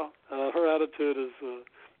 yeah, her attitude is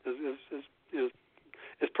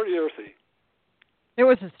pretty earthy. It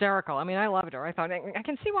was hysterical. I mean, I loved her. I thought, I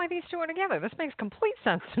can see why these two are together. This makes complete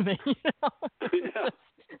sense to me. Yeah.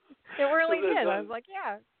 It really did. I was like,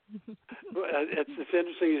 yeah. It's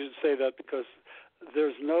interesting you should say that because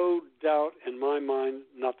there's no doubt in my mind,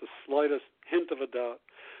 not the slightest hint of a doubt,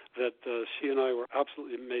 that she and I were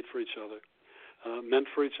absolutely made for each other, meant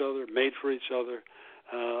for each other, made for each other,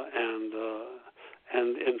 and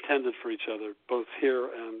intended for each other, both here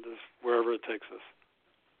and wherever it takes us.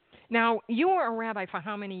 Now, you were a rabbi for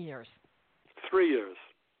how many years? 3 years.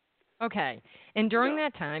 Okay. And during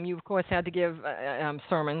that time, you, of course, had to give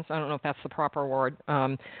sermons. I don't know if that's the proper word,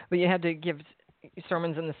 but you had to give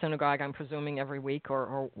sermons in the synagogue, I'm presuming, every week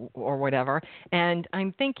or whatever. And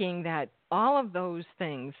I'm thinking that all of those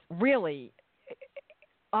things, really,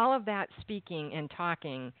 all of that speaking and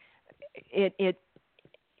talking,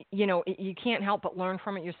 you can't help but learn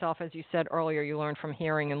from it yourself. As you said earlier, you learn from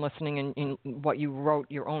hearing and listening and what you wrote,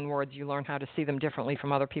 your own words. You learn how to see them differently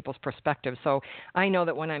from other people's perspectives. So I know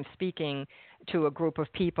that when I'm speaking to a group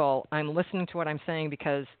of people, I'm listening to what I'm saying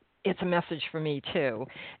because it's a message for me too.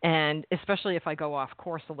 And especially if I go off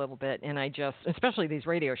course a little bit and especially these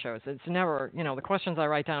radio shows, it's never, the questions I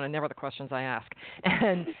write down are never the questions I ask.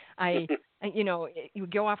 And you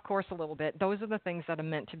go off course a little bit. Those are the things that are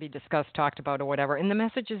meant to be discussed, talked about, or whatever. And the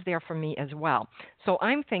message is there for me as well. So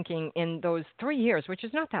I'm thinking in those 3 years, which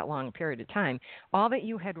is not that long a period of time, all that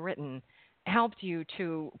you had written helped you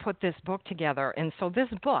to put this book together. And so this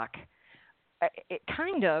book, it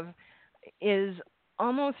kind of is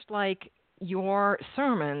almost like your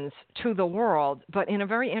sermons to the world, but in a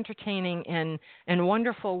very entertaining and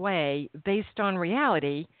wonderful way based on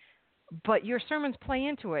reality. But your sermons play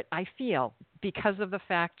into it, I feel, because of the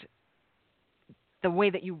fact, the way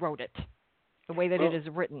that you wrote it, the way that it is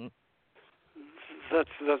written. That's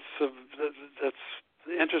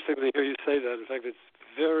interesting to hear you say that. In fact, it's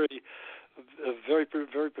very, very,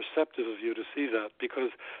 very perceptive of you to see that, because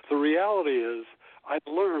the reality is I've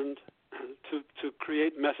learned to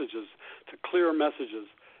create messages, to clear messages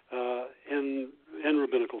in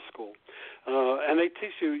rabbinical school, and they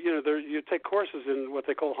teach you. You take courses in what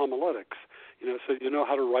they call homiletics. So you know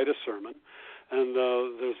how to write a sermon, and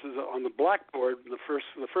there's on the blackboard the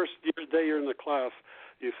first day you're in the class,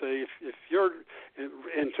 you say if you're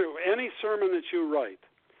into any sermon that you write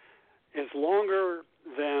is longer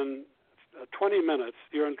than 20 minutes,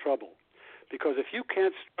 you're in trouble. Because if you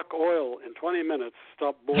can't struck oil in 20 minutes,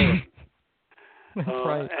 stop boiling.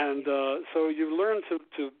 Right. And so you learn to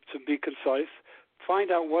be concise,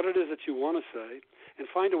 find out what it is that you want to say, and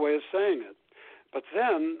find a way of saying it. But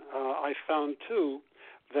then I found, too,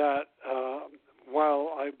 that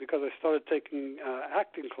because I started taking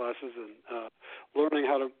acting classes and learning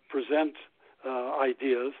how to present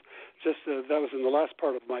ideas, that was in the last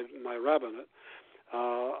part of my rabbinate,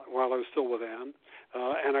 while I was still with Anne,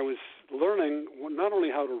 and I was learning not only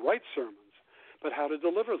how to write sermons, but how to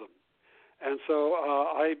deliver them. And so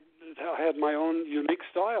I had my own unique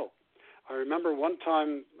style. I remember one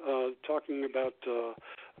time talking about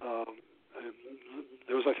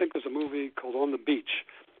there's a movie called On the Beach,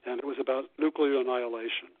 and it was about nuclear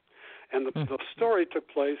annihilation. And the story took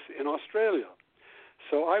place in Australia.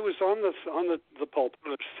 So I was on the pulpit.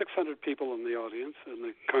 There's 600 people in the audience, in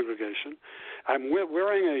the congregation. I'm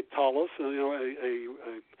wearing a tallis, a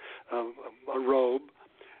robe,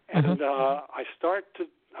 and I start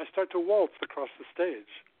to waltz across the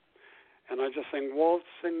stage, and I just sing,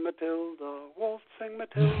 "Waltzing Matilda, waltzing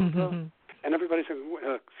Matilda." And everybody said,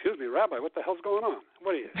 excuse me, Rabbi, what the hell's going on?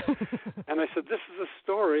 What are you? And I said, this is a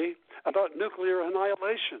story about nuclear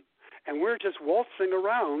annihilation. And we're just waltzing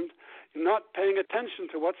around, not paying attention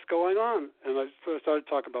to what's going on. And I started to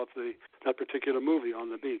talk about that particular movie on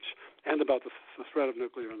the beach and about the threat of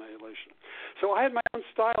nuclear annihilation. So I had my own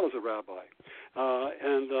style as a rabbi.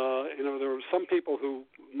 There were some people who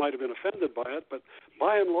might have been offended by it, but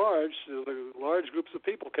by and large, the large groups of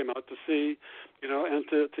people came out to see, and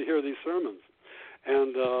to hear these sermons.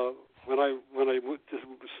 And when I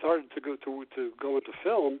started to go into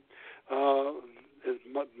film,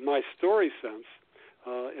 my story sense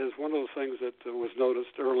is one of those things that was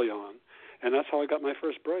noticed early on, and that's how I got my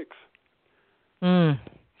first breaks.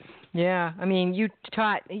 Yeah, I mean, you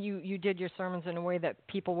did your sermons in a way that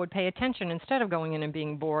people would pay attention instead of going in and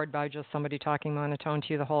being bored by just somebody talking monotone to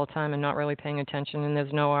you the whole time and not really paying attention, and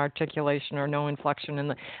there's no articulation or no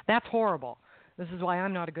inflection. That's horrible. This is why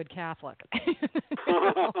I'm not a good Catholic. Yeah,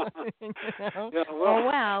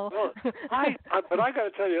 well, but I got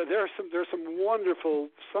to tell you, there's some wonderful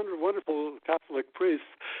Catholic priests.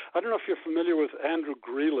 I don't know if you're familiar with Andrew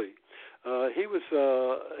Greeley. He was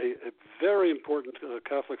a very important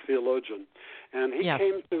Catholic theologian, and he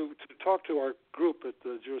came to talk to our group at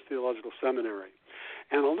the Jewish Theological Seminary.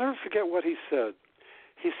 And I'll never forget what he said.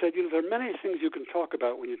 He said, there are many things you can talk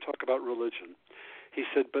about when you talk about religion. He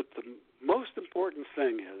said, but the most important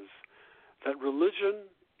thing is that religion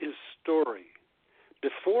is story.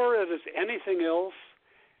 Before it is anything else,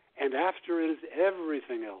 and after it is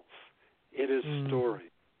everything else, it is story.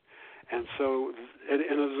 And so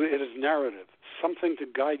it is narrative, something to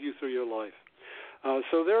guide you through your life.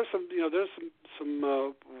 So there's some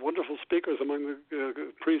wonderful speakers among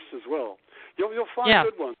the priests as well. You'll find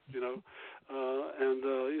good ones, you'll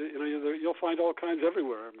find all kinds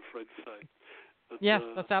everywhere, I'm afraid to say. But, yes,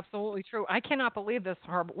 that's absolutely true. I cannot believe this,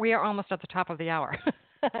 Herb. We are almost at the top of the hour.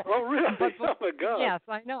 Oh, really? Oh, my God. Yes,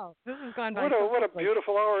 I know. This has gone by What a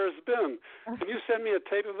beautiful hour it's been. Can you send me a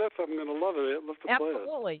tape of this? I'm going to love it. I'd love to play it.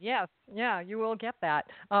 Absolutely, yes. Yeah, you will get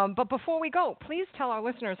that. But before we go, please tell our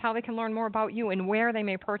listeners how they can learn more about you and where they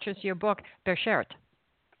may purchase your book, Bashert.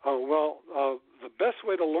 Oh, well, the best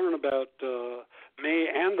way to learn about me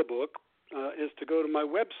and the book is to go to my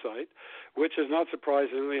website, which is not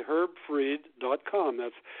surprisingly herbfried.com.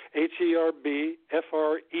 That's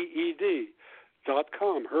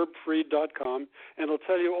HERBFREED.com, herbfried.com, and it'll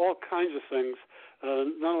tell you all kinds of things,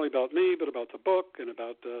 not only about me, but about the book and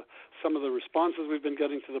about some of the responses we've been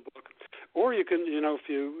getting to the book. Or you can, if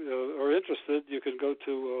you are interested, you can go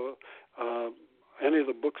to any of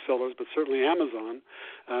the booksellers, but certainly Amazon.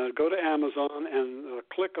 Go to Amazon and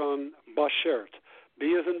click on Bashert.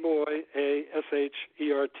 B as in boy,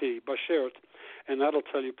 A-S-H-E-R-T, Bashert, and that'll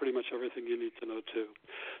tell you pretty much everything you need to know, too.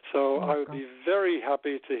 So I would be very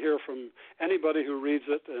happy to hear from anybody who reads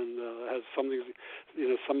it and has something,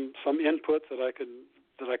 some input that I can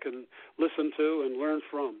listen to and learn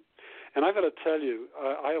from. And I've got to tell you,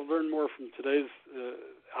 I have learned more from today's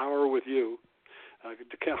hour with you.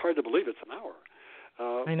 Hard to believe it's an hour.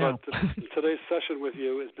 I know. But today's session with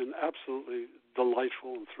you has been absolutely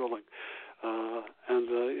delightful and thrilling.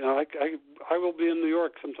 I will be in New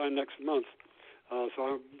York sometime next month.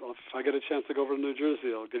 So if I get a chance to go over to New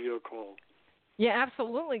Jersey, I'll give you a call. Yeah,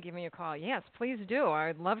 absolutely. Give me a call. Yes, please do.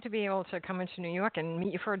 I'd love to be able to come into New York and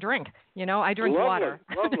meet you for a drink. I drink water.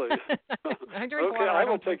 Lovely. I drink water. Okay, I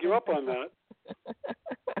will take you up on that.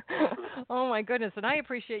 Oh, my goodness. And I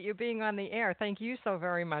appreciate you being on the air. Thank you so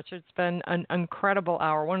very much. It's been an incredible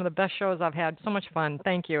hour. One of the best shows I've had. So much fun.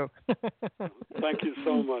 Thank you. Thank you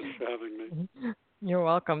so much for having me. You're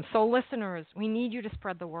welcome. So, listeners, we need you to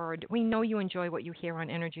spread the word. We know you enjoy what you hear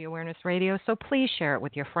on Energy Awareness Radio, so please share it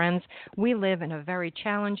with your friends. We live in a very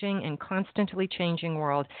challenging and constantly changing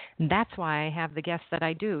world. And that's why I have the guests that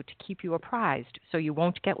I do, to keep you apprised so you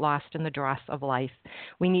won't get lost in the dross of life.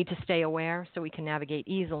 We need to stay aware so we can navigate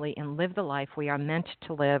easily and live the life we are meant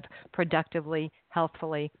to live productively,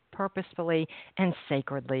 healthfully, purposefully, and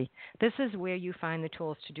sacredly. This is where you find the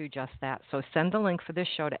tools to do just that. So send the link for this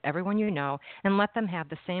show to everyone you know and let them have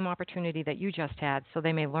the same opportunity that you just had so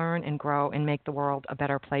they may learn and grow and make the world a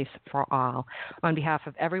better place for all. On behalf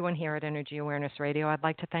of everyone here at Energy Awareness Radio, I'd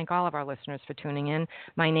like to thank all of our listeners for tuning in.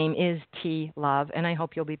 My name is T. Love, and I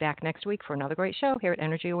hope you'll be back next week for another great show here at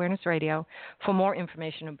Energy Awareness Radio. For more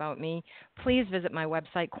information about me, please visit my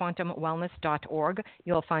website, quantumwellness.org.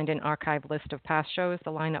 You'll find an archived list of past shows,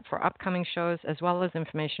 the lineup for upcoming shows, as well as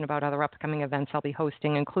information about other upcoming events I'll be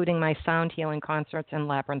hosting, including my sound healing concerts and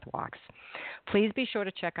labyrinth walks. Please be sure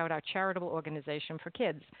to check out our charitable organization for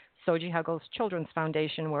kids, Soji Huggles Children's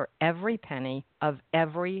Foundation, where every penny of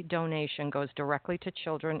every donation goes directly to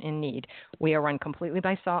children in need. We are run completely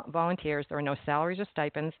by volunteers. There are no salaries or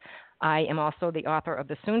stipends. I am also the author of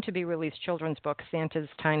the soon-to-be-released children's book, Santa's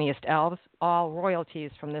Tiniest Elves. All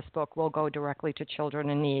royalties from this book will go directly to children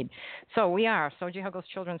in need. So we are Soji Huggles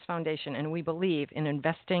Children's Foundation, and we believe in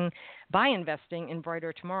investing. By investing in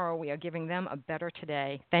brighter tomorrow, we are giving them a better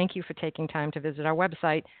today. Thank you for taking time to visit our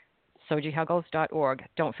website, sojihuggles.org.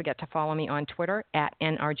 Don't forget to follow me on Twitter at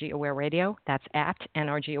NRG Aware Radio. That's at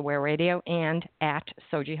NRG Aware Radio and at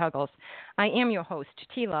Soji Huggles. I am your host,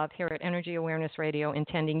 T Love, here at Energy Awareness Radio,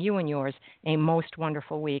 intending you and yours a most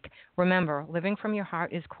wonderful week. Remember, living from your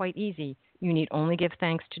heart is quite easy. You need only give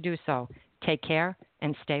thanks to do so. Take care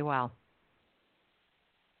and stay well.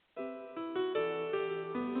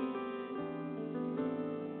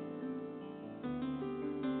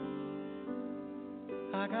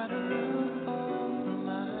 I got a roof over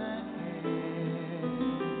my head.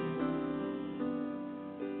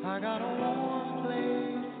 I got a warm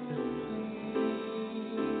place to sleep.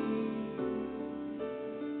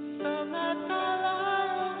 Some nights I lie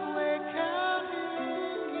awake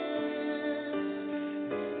counting years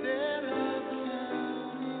instead of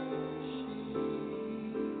counting sheep.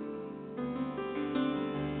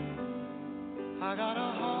 I got a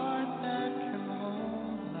heart that can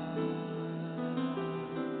hold love.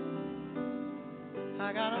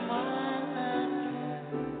 I got a mind that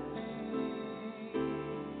can think.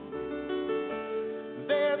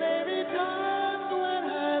 There may be times when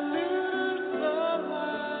I lose the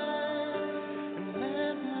light and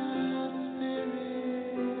let my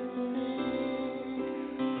spirit sink,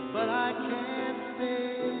 but I can't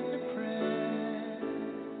stay depressed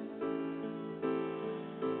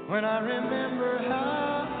when I remember how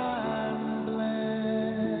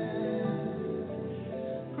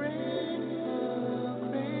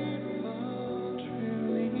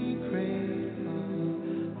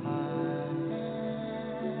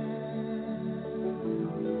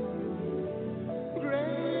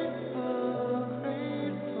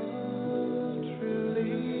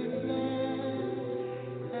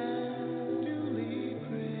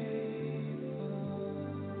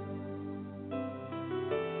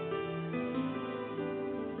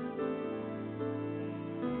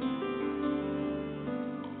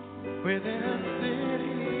within a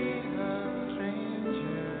city of strangers.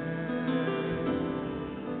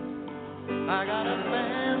 I got a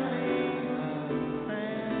family of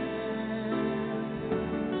friends.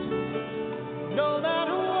 No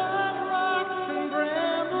matter what rocks and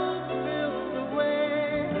brambles fill the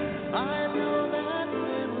way, I know that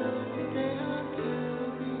they will stay until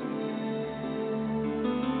the end.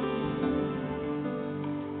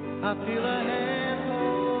 I feel a hand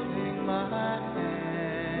holding my hand.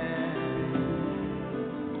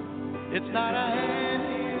 It's not a hand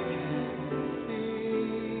you can see,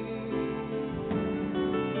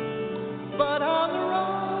 but on the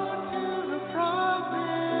road to the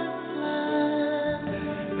promised land,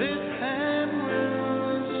 this hand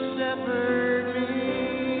will shepherd me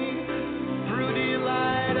through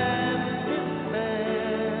delight and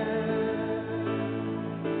despair,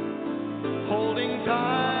 holding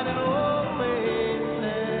tight and always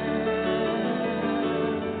there.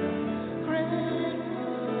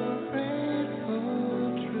 Grateful,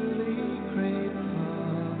 truly grateful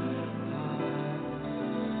I am.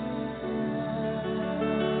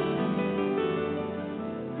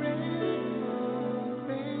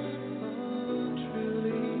 Grateful,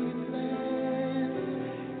 truly blessed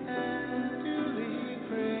and duly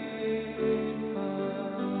grateful.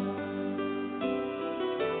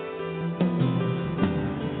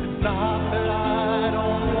 It's not that